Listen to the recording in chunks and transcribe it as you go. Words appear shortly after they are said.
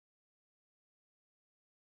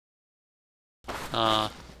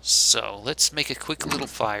So let's make a quick little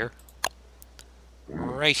fire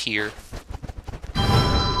right here,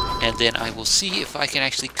 and then I will see if I can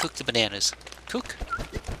actually cook the bananas. Cook?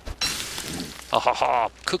 Ha ha ha!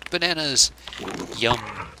 Cooked bananas! Yum!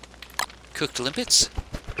 Cooked limpets?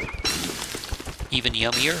 Even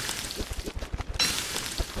yummier.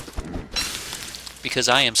 Because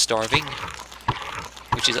I am starving,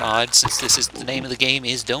 which is odd since this is the name of the game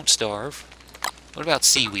is Don't Starve. What about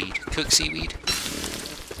seaweed? Cook seaweed?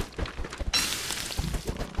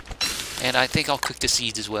 And I think I'll cook the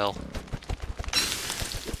seeds as well.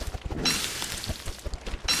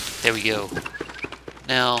 There we go.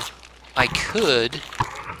 Now, I could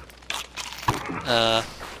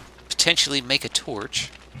potentially make a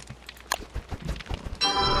torch,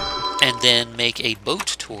 and then make a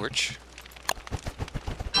boat torch.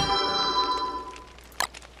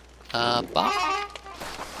 Bop.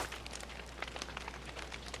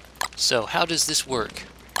 So, how does this work?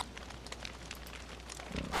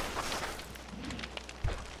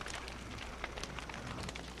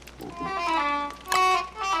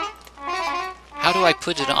 How do I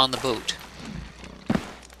put it on the boat?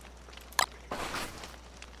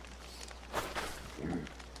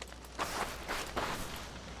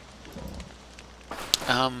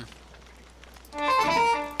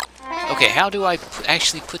 Okay, how do I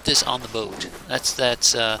actually put this on the boat?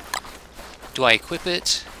 Do I equip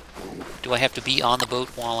it? Do I have to be on the boat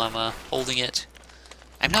while I'm holding it?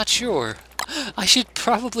 I'm not sure. I should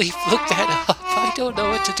probably look that up. I don't know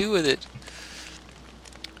what to do with it.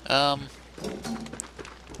 I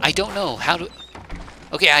don't know how to...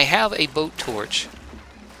 Okay, I have a boat torch.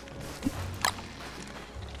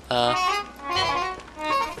 I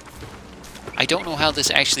don't know how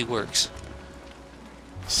this actually works.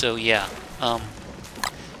 So, yeah.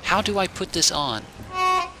 How do I put this on?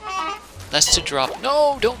 That's to drop...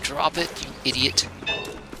 No! Don't drop it, you idiot!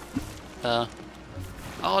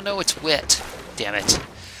 Oh no, it's wet. Damn it.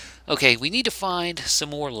 Okay, we need to find some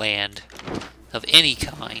more land of any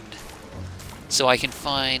kind, so I can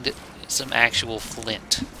find some actual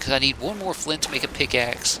flint. Because I need one more flint to make a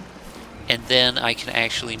pickaxe, and then I can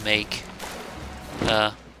actually make...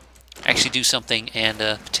 actually do something and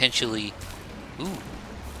potentially... Ooh.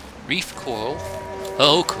 Reef coral.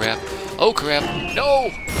 Oh crap. Oh crap. No!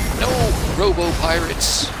 No!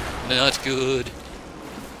 Robo-pirates. Not good.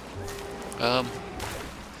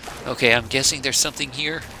 Okay, I'm guessing there's something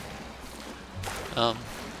here.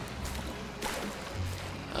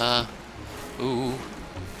 Ooh.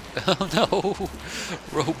 Oh no!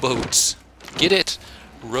 Rowboats. Get it?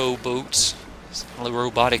 Rowboats.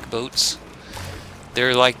 Robotic boats.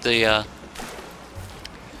 They're like the,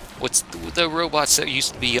 what's the robots that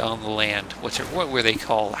used to be on the land? What were they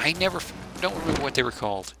called? I don't remember what they were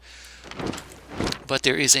called. But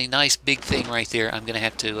there is a nice big thing right there I'm gonna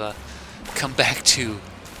have to, come back to.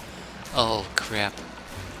 Oh, crap.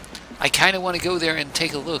 I kind of want to go there and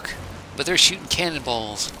take a look, but they're shooting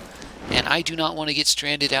cannonballs, and I do not want to get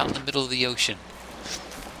stranded out in the middle of the ocean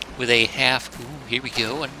with a half... Ooh, here we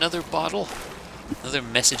go, another bottle. Another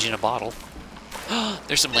message in a bottle.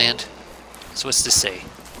 There's some land. So what's this say?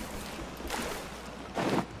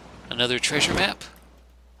 Another treasure map?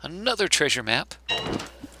 Another treasure map?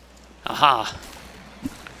 Aha!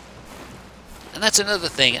 And that's another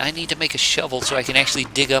thing. I need to make a shovel so I can actually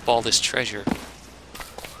dig up all this treasure.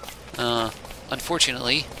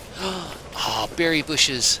 Unfortunately... Oh, berry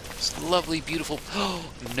bushes. It's lovely, beautiful...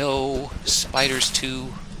 Oh, no. Spiders,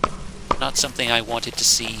 too. Not something I wanted to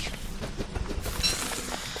see.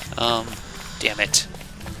 Damn it.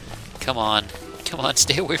 Come on. Come on,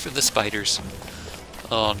 stay away from the spiders.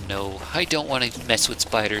 Oh, no. I don't want to mess with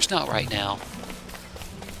spiders. Not right now.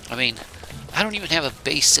 I mean, I don't even have a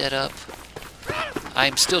base set up.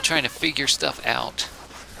 I'm still trying to figure stuff out.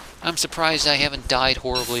 I'm surprised I haven't died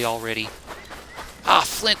horribly already. Ah,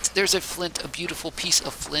 flint! There's a flint, a beautiful piece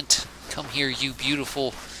of flint. Come here, you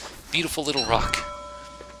beautiful, beautiful little rock.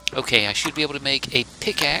 Okay, I should be able to make a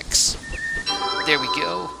pickaxe. There we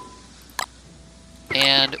go.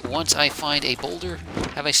 And once I find a boulder...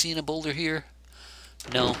 Have I seen a boulder here?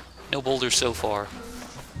 No, no boulders so far.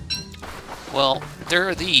 Well, there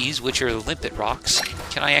are these, which are limpet rocks.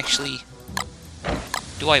 Can I actually...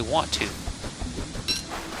 Do I want to?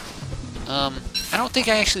 I don't think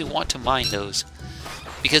I actually want to mine those.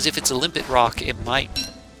 Because if it's a limpet rock, it might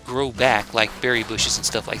grow back like berry bushes and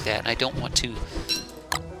stuff like that. And I don't want to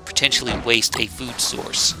potentially waste a food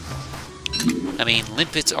source. I mean,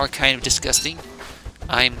 limpets are kind of disgusting.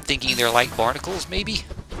 I'm thinking they're like barnacles, maybe?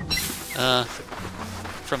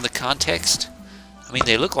 From the context. I mean,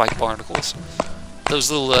 they look like barnacles.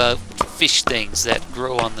 Those little fish things that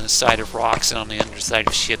grow on the side of rocks and on the underside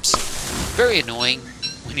of ships. Very annoying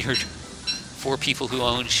when you're 4 people who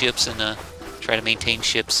own ships and try to maintain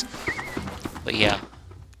ships. But yeah.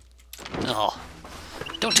 Oh.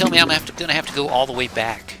 Don't tell me I'm gonna have to go all the way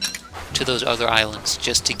back to those other islands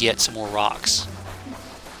just to get some more rocks.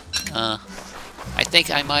 I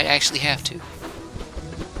think I might actually have to.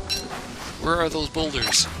 Where are those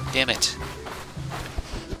boulders? Damn it.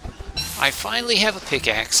 I finally have a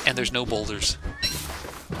pickaxe and there's no boulders.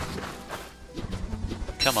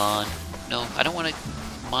 Come on. No, I don't want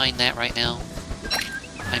to mine that right now.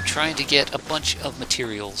 I'm trying to get a bunch of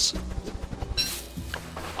materials.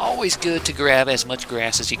 Always good to grab as much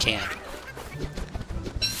grass as you can.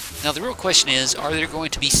 Now the real question is, are there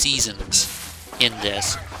going to be seasons in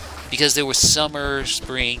this? Because there was summer,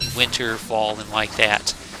 spring, winter, fall, and like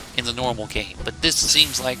that in the normal game. But this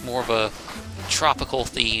seems like more of a tropical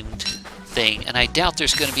themed thing, and I doubt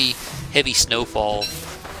there's going to be heavy snowfall.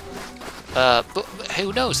 But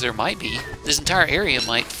who knows, there might be. This entire area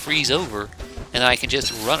might freeze over, and I can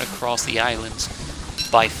just run across the islands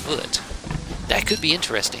by foot. That could be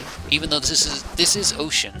interesting, even though this is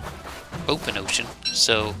ocean, open ocean,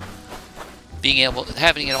 so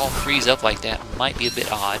having it all freeze up like that might be a bit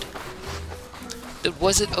odd. But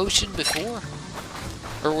was it ocean before?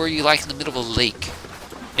 Or were you like in the middle of a lake?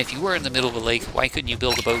 If you were in the middle of a lake, why couldn't you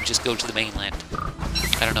build a boat and just go to the mainland?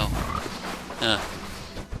 I don't know.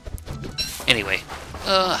 Anyway.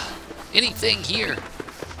 Anything here?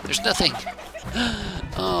 There's nothing.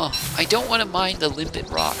 Oh, I don't want to mine the limpet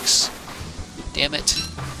rocks. Damn it.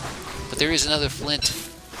 But there is another flint.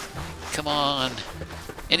 Come on.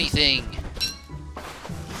 Anything.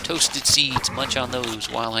 Toasted seeds. Munch on those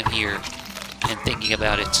while I'm here and thinking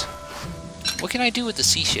about it. What can I do with the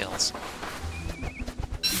seashells?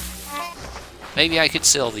 Maybe I could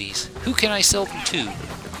sell these. Who can I sell them to?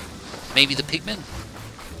 Maybe the pigmen?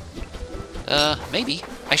 Maybe.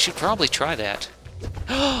 I should probably try that.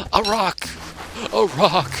 A rock! A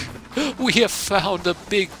rock! We have found a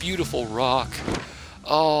big, beautiful rock.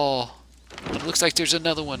 Oh, it looks like there's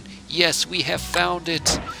another one. Yes, we have found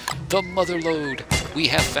it. The mother lode. We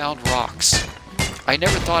have found rocks. I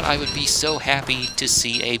never thought I would be so happy to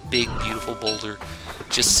see a big, beautiful boulder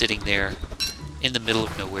just sitting there in the middle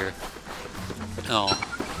of nowhere. Oh.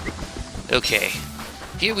 Okay.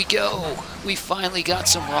 Here we go. We finally got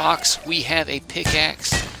some rocks. We have a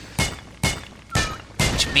pickaxe,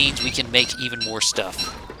 which means we can make even more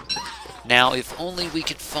stuff. Now, if only we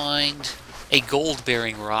could find a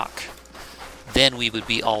gold-bearing rock, then we would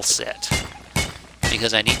be all set.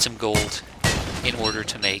 Because I need some gold in order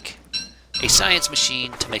to make a science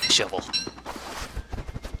machine to make a shovel.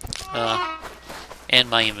 And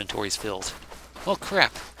my inventory's filled. Well,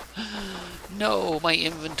 crap. No, my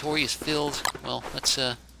inventory is filled. Well, let's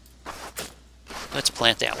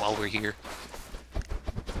plant that while we're here.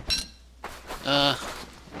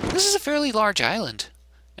 This is a fairly large island.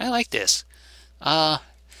 I like this.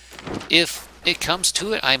 If it comes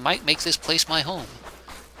to it, I might make this place my home.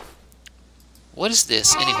 What is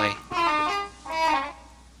this, anyway?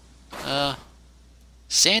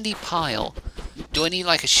 Sandy pile. Do I need,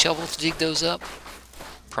 like, a shovel to dig those up?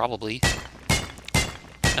 Probably.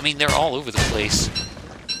 I mean, they're all over the place.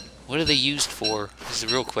 What are they used for, is the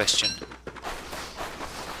real question.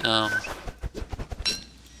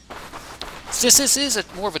 Since this is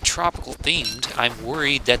more of a tropical themed, I'm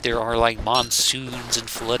worried that there are, like, monsoons and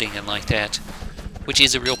flooding and like that. Which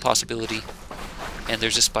is a real possibility. And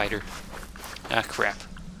there's a spider. Ah, crap.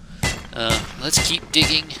 Let's keep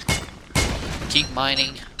digging. Keep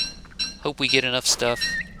mining. Hope we get enough stuff.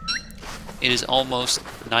 It is almost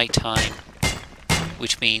nighttime,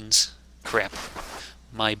 which means, crap,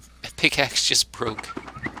 my pickaxe just broke.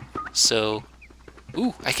 So,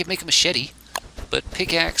 ooh, I could make a machete, but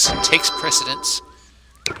pickaxe takes precedence.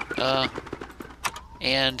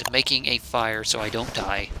 And making a fire so I don't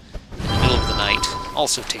die in the middle of the night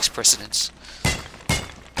also takes precedence.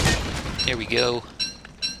 There we go.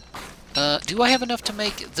 Do I have enough to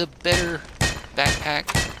make the better backpack?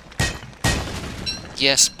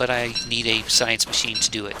 Yes, but I need a science machine to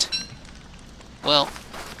do it. Well,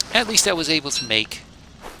 at least I was able to make...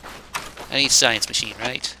 I need a science machine,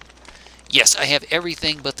 right? Yes, I have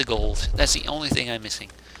everything but the gold. That's the only thing I'm missing.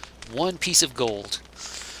 One piece of gold.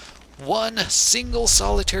 One single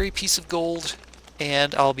solitary piece of gold,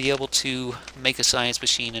 and I'll be able to make a science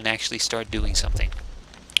machine and actually start doing something.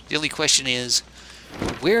 The only question is,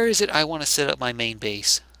 where is it I want to set up my main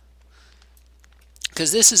base?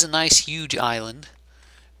 Because this is a nice huge island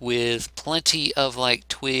with plenty of like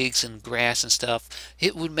twigs and grass and stuff.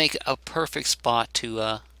 It would make a perfect spot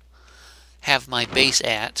to have my base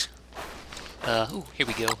at. Ooh, here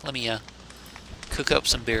we go. Let me cook up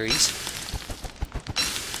some berries.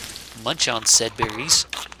 Munch on said berries.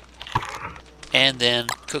 And then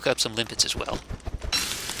cook up some limpets as well.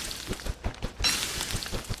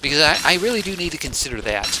 Because I really do need to consider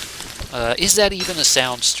that. Is that even a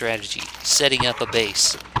sound strategy? Setting up a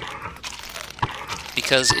base?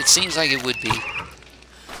 Because it seems like it would be.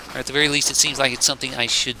 Or at the very least, it seems like it's something I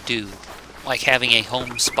should do. Like having a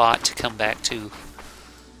home spot to come back to.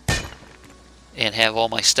 And have all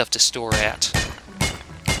my stuff to store at.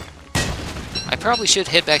 I probably should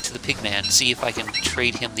head back to the pigman and see if I can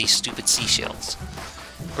trade him these stupid seashells.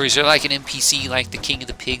 Or is there like an NPC like the king of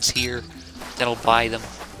the pigs here that'll buy them?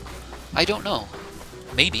 I don't know.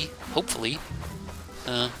 Maybe. Hopefully.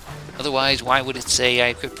 Otherwise, why would it say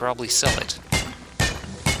I could probably sell it?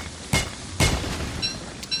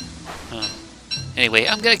 Anyway,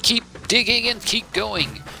 I'm gonna keep digging and keep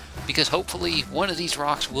going. Because hopefully one of these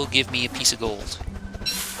rocks will give me a piece of gold.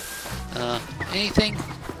 Anything?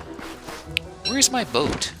 Where's my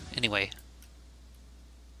boat? Anyway.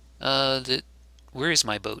 Where is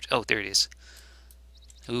my boat? Oh, there it is.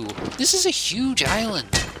 Ooh, this is a huge island.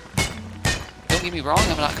 Don't get me wrong,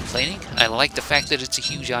 I'm not complaining. I like the fact that it's a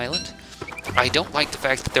huge island. I don't like the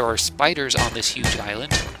fact that there are spiders on this huge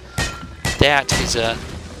island. That is,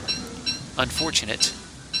 unfortunate.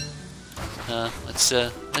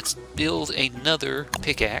 Let's build another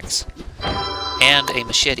pickaxe and a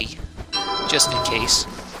machete, just in case.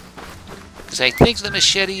 Because I think the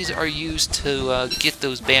machetes are used to get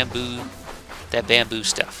those that bamboo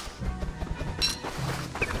stuff.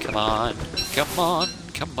 Come on, come on,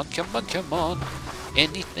 come on, come on, come on.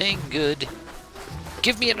 Anything good?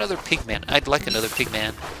 Give me another pigman. I'd like another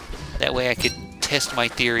pigman. That way I could test my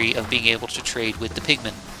theory of being able to trade with the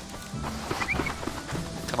pigmen.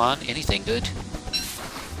 Come on, anything good?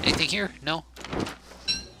 Anything here? No?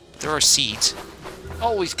 There are seeds.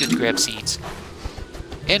 Always good to grab seeds.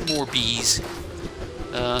 And more bees.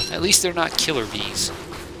 At least they're not killer bees.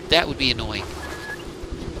 That would be annoying.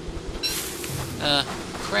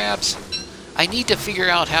 Crabs. I need to figure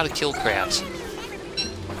out how to kill crabs.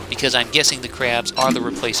 Because I'm guessing the crabs are the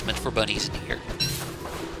replacement for bunnies in here.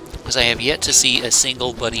 Because I have yet to see a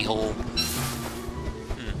single bunny hole.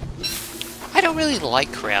 I don't really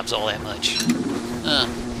like crabs all that much.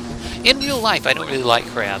 In real life, I don't really like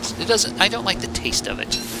crabs. I don't like the taste of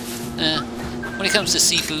it. When it comes to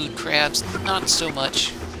seafood, crabs, not so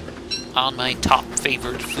much on my top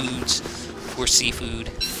favorite foods for seafood.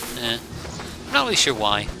 I'm not really sure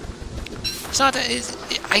why. It's not that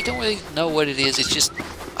I don't really know what it is. It's just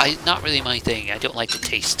not really my thing. I don't like the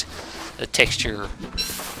taste, the texture.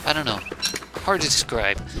 I don't know. Hard to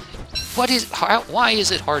describe. Why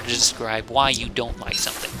is it hard to describe why you don't like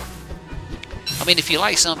something? I mean, if you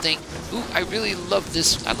like something, ooh, I really love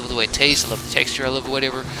this. I love the way it tastes. I love the texture. I love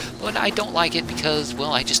whatever. But I don't like it because,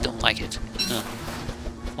 well, I just don't like it.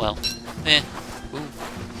 Well, Ooh,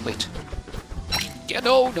 wait. Yeah,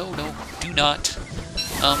 no. Do not.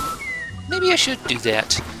 Maybe I should do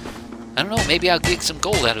that. I don't know. Maybe I'll get some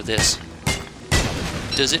gold out of this.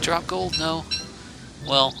 Does it drop gold? No.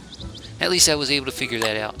 Well, at least I was able to figure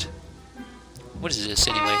that out. What is this,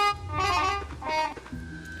 anyway?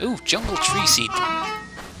 Ooh, jungle tree seed.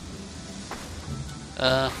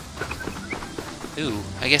 Ooh,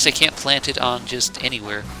 I guess I can't plant it on just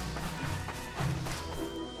anywhere.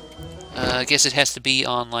 I guess it has to be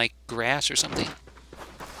on, like, grass or something.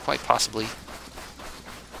 Quite possibly.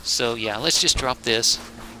 So, yeah, let's just drop this.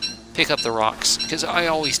 Pick up the rocks, because I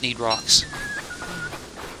always need rocks.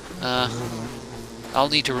 I'll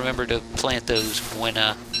need to remember to plant those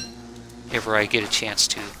whenever I get a chance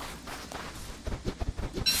to.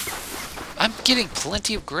 I'm getting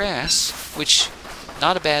plenty of grass, which,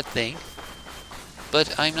 not a bad thing.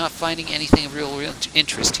 But I'm not finding anything of real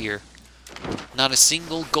interest here. Not a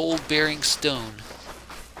single gold-bearing stone.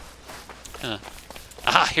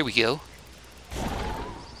 Ah, here we go.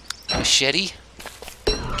 Machete.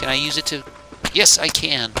 Can I use it to... Yes, I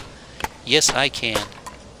can. Yes, I can.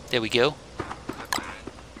 There we go.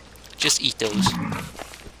 Just eat those.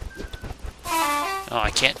 Oh, I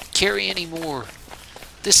can't carry any more.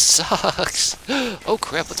 This sucks. Oh,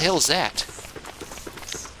 crap. What the hell is that?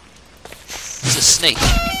 It's a snake.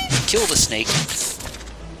 Kill the snake.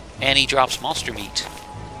 And he drops monster meat.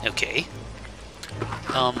 Okay.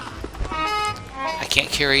 I can't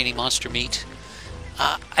carry any monster meat.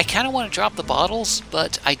 I kind of want to drop the bottles,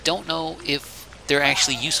 but I don't know if they're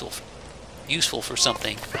actually useful for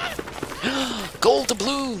something. Gold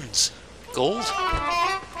doubloons! Gold?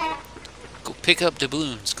 Go pick up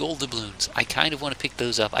doubloons. Gold doubloons. I kind of want to pick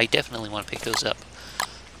those up. I definitely want to pick those up.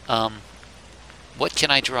 What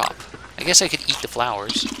can I drop? I guess I could eat the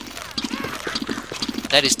flowers.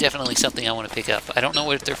 That is definitely something I want to pick up. I don't know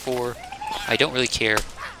what they're for. I don't really care.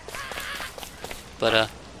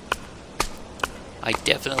 But, I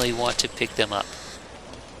definitely want to pick them up.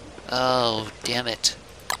 Oh, damn it.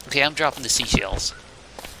 Okay, I'm dropping the seashells.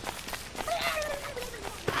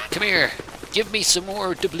 Come here. Give me some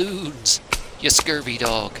more doubloons, you scurvy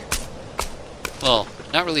dog. Well,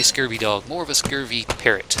 not really a scurvy dog. More of a scurvy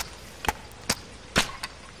parrot.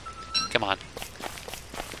 Come on.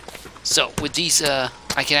 So, with these, I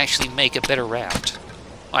can actually make a better raft.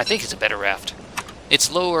 Well, I think it's a better raft.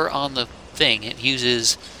 It's lower on the thing. It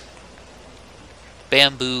uses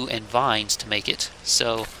bamboo and vines to make it.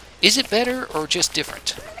 So, is it better or just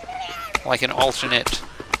different? Like an alternate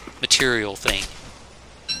material thing.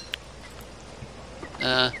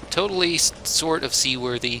 Totally sort of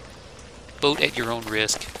seaworthy. Boat at your own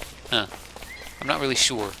risk. Huh. I'm not really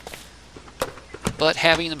sure. But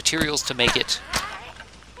having the materials to make it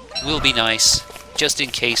will be nice, just in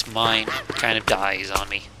case mine kind of dies on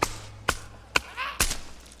me.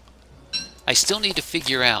 I still need to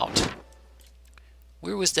figure out,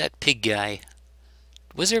 where was that pig guy?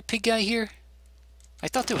 Was there a pig guy here? I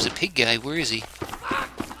thought there was a pig guy. Where is he?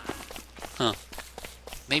 Huh.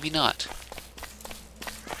 Maybe not.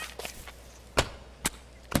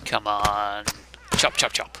 Come on. Chop,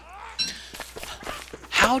 chop, chop.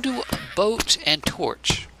 How do boat and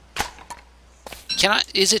torch? Can I?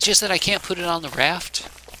 Is it just that I can't put it on the raft?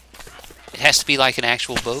 It has to be like an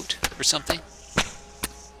actual boat or something?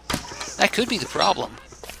 That could be the problem.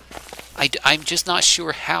 I'm just not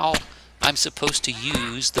sure how I'm supposed to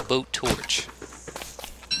use the boat torch.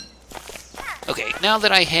 Okay, now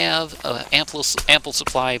that I have ample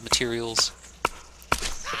supply of materials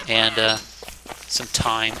and some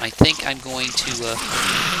time, I think I'm going to...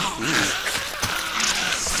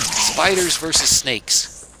 spiders versus snakes.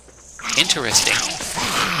 Interesting.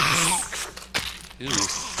 Ooh.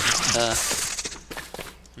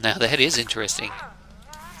 Now that is interesting.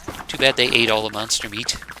 Too bad they ate all the monster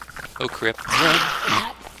meat. Oh, crap. Run!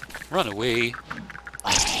 Run away.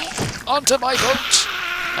 Onto my boat!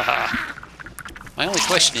 Haha. My only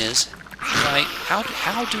question is, how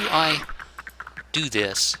do I do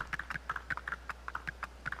this?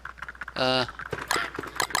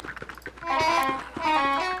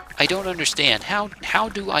 I don't understand. How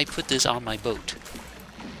do I put this on my boat?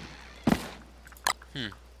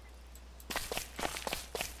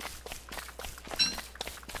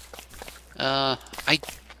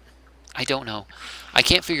 I don't know. I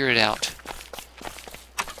can't figure it out.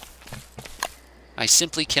 I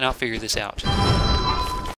simply cannot figure this out.